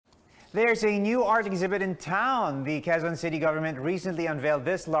There's a new art exhibit in town. The Quezon City Government recently unveiled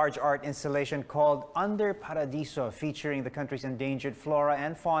this large art installation called UNDERPARADISSo, featuring the country's endangered flora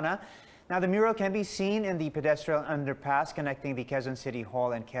and fauna. Now, the mural can be seen in the pedestrian underpass connecting the Quezon City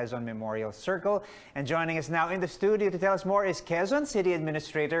Hall and Quezon Memorial Circle. And joining us now in the studio to tell us more is Quezon City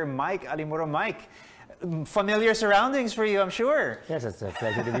Administrator Mike Alimurung. Mike, familiar surroundings for you, I'm sure. Yes, it's a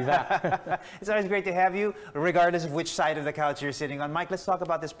pleasure to be back. It's always great to have you, regardless of which side of the couch you're sitting on. Mike, let's talk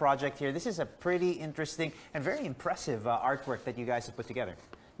about this project here. This is a pretty interesting and very impressive artwork that you guys have put together.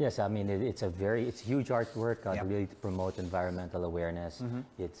 Yes, I mean it's huge artwork to really promote environmental awareness.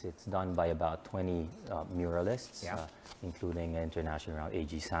 It's done by about 20 muralists, including international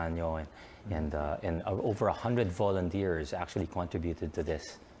AG Saño and over 100 volunteers actually contributed to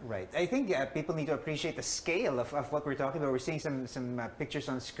this. Right. I think people need to appreciate the scale of what we're talking about. We're seeing some pictures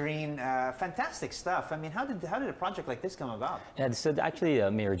on screen. Fantastic stuff. I mean, how did a project like this come about? And so actually,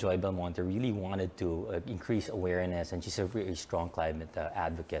 Mayor Joy Belmonte really wanted to increase awareness, and she's a very strong climate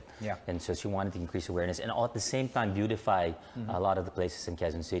advocate. Yeah. And so she wanted to increase awareness and at the same time beautify a lot of the places in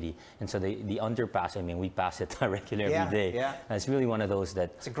Quezon City. And so the underpass, I mean, we pass it regularly every day. Yeah. And it's really one of those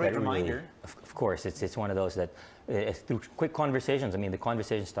that... It's a great reminder. Really, of course, it's one of those that through quick conversations. I mean, the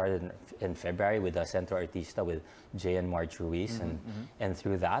conversation started in February with Sentro Artista with Jay and Marge Ruiz, and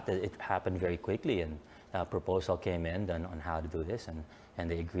through that it happened very quickly, and a proposal came in on how to do this, and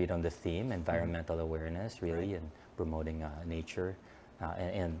they agreed on the theme, environmental awareness, really, and promoting nature.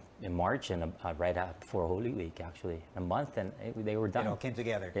 In March, and right before Holy Week, actually, a month, and they were done. It all came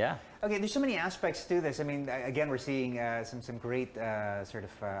together. Yeah. Okay, there's so many aspects to this. I mean, again, we're seeing some great sort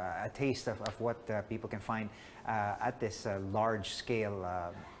of a taste of what people can find at this large-scale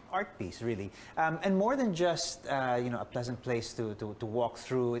art piece, really, and more than just a pleasant place to walk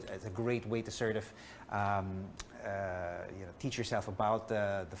through. It's a great way to sort of teach yourself about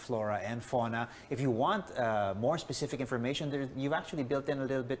the flora and fauna. If you want more specific information, you've actually built in a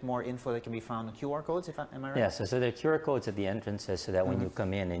little bit more info that can be found on QR codes, am I right? Yes, so there are QR codes at the entrances so that when you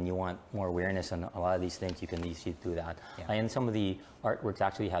come in and you want more awareness on a lot of these things, you can easily do that. And some of the artworks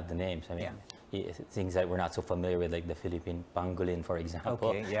actually have the names. I mean, things that we're not so familiar with, like the Philippine pangolin, for example.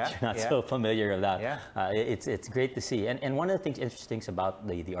 Okay, You're not so familiar with that. It's great to see. And one of the things interesting about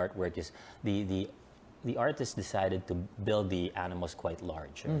the artwork is the artist decided to build the animals quite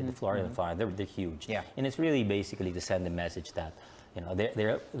large. The flora and fauna, they're huge. And it's really basically to send a message that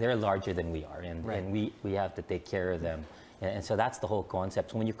they're larger than we are, and we have to take care of them. And so that's the whole concept.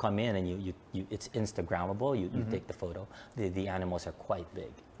 So when you come in and it's Instagrammable, you take the photo. The animals are quite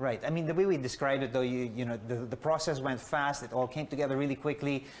big. Right. I mean, the way we described it, though, the process went fast. It all came together really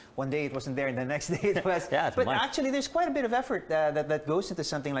quickly. One day it wasn't there, and the next day it was. But actually, there's quite a bit of effort that goes into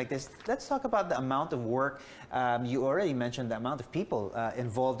something like this. Let's talk about the amount of work. You already mentioned the amount of people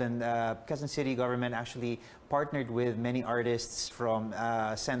involved in Quezon City Government actually partnered with many artists from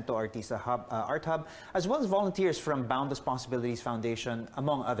Sentro Artista Art Hub, as well as volunteers from Boundless Possibilities Foundation,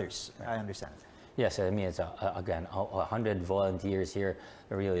 among others, I understand. Yes, I mean, it's again 100 volunteers here.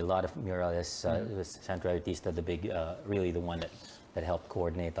 Really, a lot of muralists. Sentro Artista, the big, really the one that helped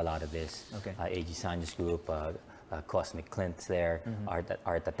coordinate a lot of this. Okay. AG Saño's group, Cosmic Clint's there,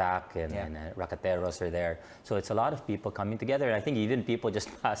 Atak and Rakateros are there. So it's a lot of people coming together. And I think even people just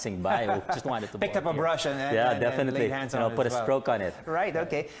passing by who just wanted to picked up a brush and definitely laid hands on it, put a stroke on it. Right.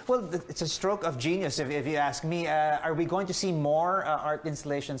 Okay. Well, it's a stroke of genius, if you ask me. Are we going to see more art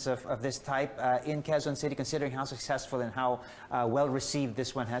installations of this type in Quezon City, considering how successful and how well received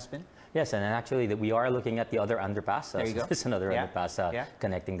this one has been? Yes, and actually we are looking at the other underpass. There you go. There's another underpass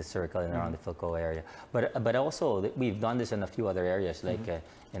connecting the circle and around the Philco area. But also we've done this in a few other areas, like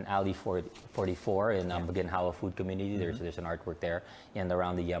in Alley 44 in Bigyang Food Community. There's an artwork there, and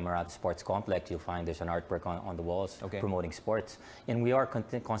around the Mural Sports Complex, you'll find there's an artwork on the walls promoting sports. And we are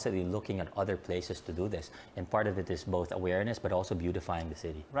constantly looking at other places to do this. And part of it is both awareness, but also beautifying the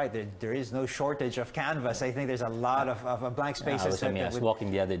city. Right. There is no shortage of canvas. I think there's a lot of blank spaces. I was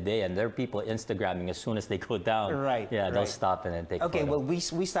walking the other day, and there are people Instagramming as soon as they go down. Right. Yeah, they'll stop and then take. Okay. Well,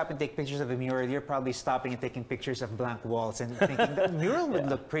 we stop and take pictures of the mural. You're probably stopping and taking pictures of blank walls and thinking the mural would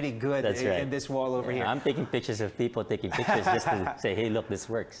look pretty good in this wall over here. I'm taking pictures of people taking pictures just to say, hey, look, this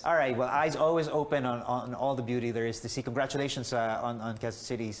works. All right. Well, eyes always open on all the beauty there is to see. Congratulations on Quezon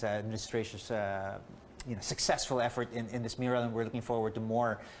City's administration's successful effort in this mural, and we're looking forward to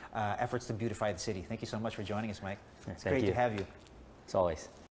more efforts to beautify the city. Thank you so much for joining us, Mike. It's great to have you. As always.